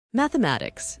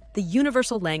Mathematics, the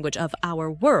universal language of our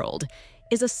world,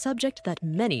 is a subject that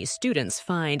many students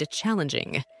find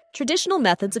challenging. Traditional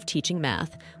methods of teaching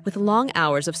math, with long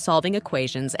hours of solving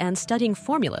equations and studying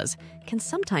formulas, can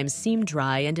sometimes seem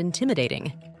dry and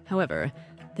intimidating. However,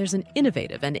 there's an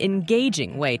innovative and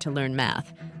engaging way to learn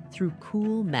math through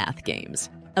cool math games.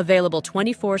 Available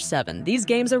 24/7, these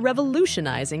games are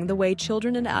revolutionizing the way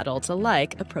children and adults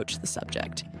alike approach the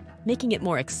subject, making it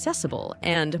more accessible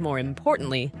and, more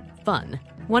importantly, fun.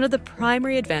 One of the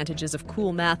primary advantages of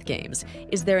cool math games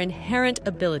is their inherent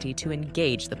ability to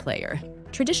engage the player.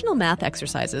 Traditional math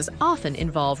exercises often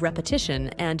involve repetition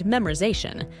and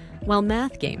memorization, while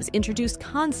math games introduce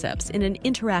concepts in an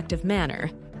interactive manner.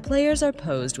 Players are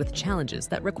posed with challenges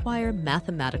that require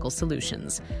mathematical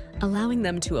solutions, allowing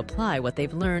them to apply what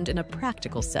they've learned in a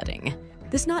practical setting.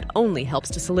 This not only helps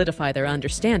to solidify their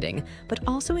understanding, but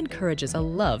also encourages a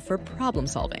love for problem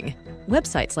solving.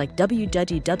 Websites like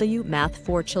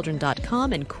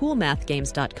www.mathforchildren.com and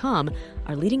coolmathgames.com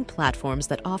are leading platforms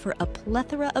that offer a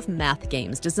plethora of math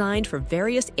games designed for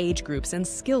various age groups and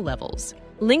skill levels.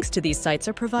 Links to these sites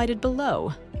are provided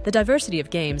below. The diversity of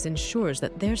games ensures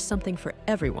that there's something for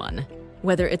everyone.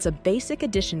 Whether it's a basic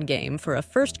addition game for a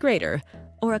first grader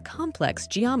or a complex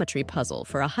geometry puzzle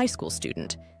for a high school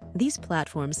student, these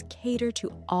platforms cater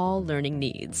to all learning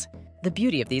needs. The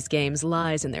beauty of these games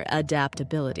lies in their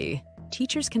adaptability.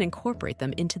 Teachers can incorporate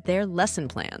them into their lesson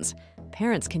plans,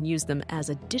 parents can use them as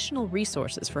additional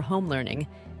resources for home learning,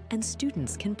 and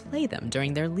students can play them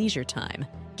during their leisure time.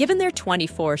 Given their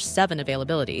 24/7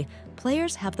 availability,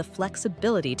 players have the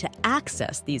flexibility to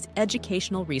access these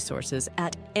educational resources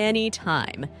at any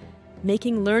time,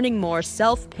 making learning more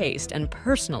self-paced and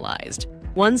personalized.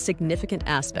 One significant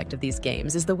aspect of these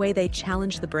games is the way they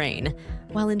challenge the brain,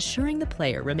 while ensuring the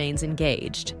player remains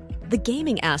engaged. The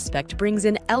gaming aspect brings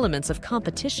in elements of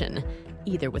competition,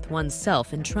 either with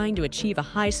oneself in trying to achieve a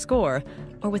high score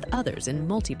or with others in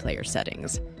multiplayer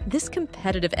settings. This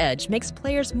competitive edge makes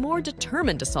players more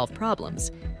determined to solve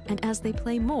problems, and as they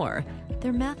play more,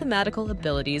 their mathematical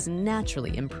abilities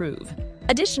naturally improve.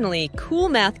 Additionally, cool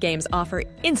math games offer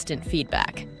instant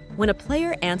feedback. When a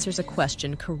player answers a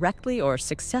question correctly or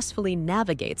successfully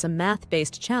navigates a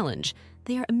math-based challenge,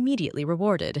 they are immediately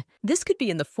rewarded. This could be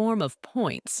in the form of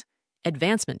points,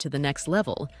 advancement to the next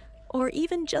level, or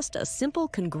even just a simple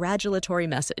congratulatory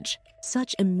message.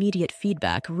 Such immediate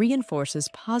feedback reinforces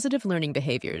positive learning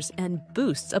behaviors and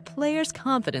boosts a player's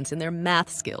confidence in their math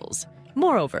skills.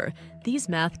 Moreover, these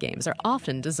math games are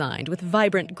often designed with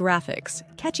vibrant graphics,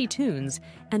 catchy tunes,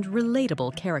 and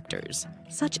relatable characters.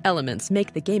 Such elements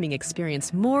make the gaming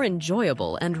experience more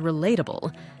enjoyable and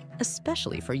relatable,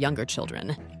 especially for younger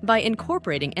children. By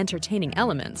incorporating entertaining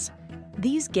elements,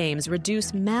 these games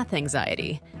reduce math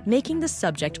anxiety, making the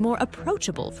subject more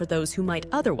approachable for those who might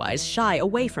otherwise shy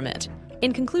away from it.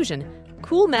 In conclusion,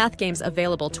 cool math games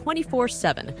available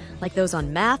 24/7, like those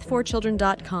on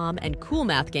mathforchildren.com and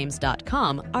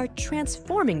coolmathgames.com, are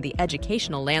transforming the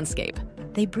educational landscape.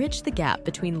 They bridge the gap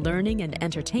between learning and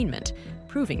entertainment,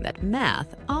 proving that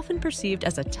math, often perceived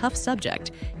as a tough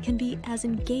subject, can be as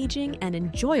engaging and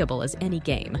enjoyable as any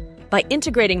game. By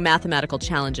integrating mathematical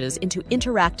challenges into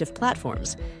interactive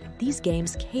platforms, these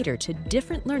games cater to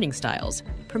different learning styles,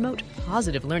 promote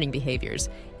positive learning behaviors,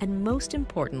 and most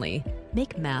importantly,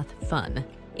 make math fun.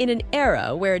 In an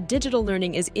era where digital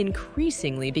learning is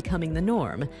increasingly becoming the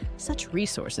norm, such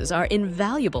resources are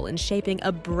invaluable in shaping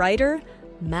a brighter,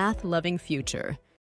 math-loving future.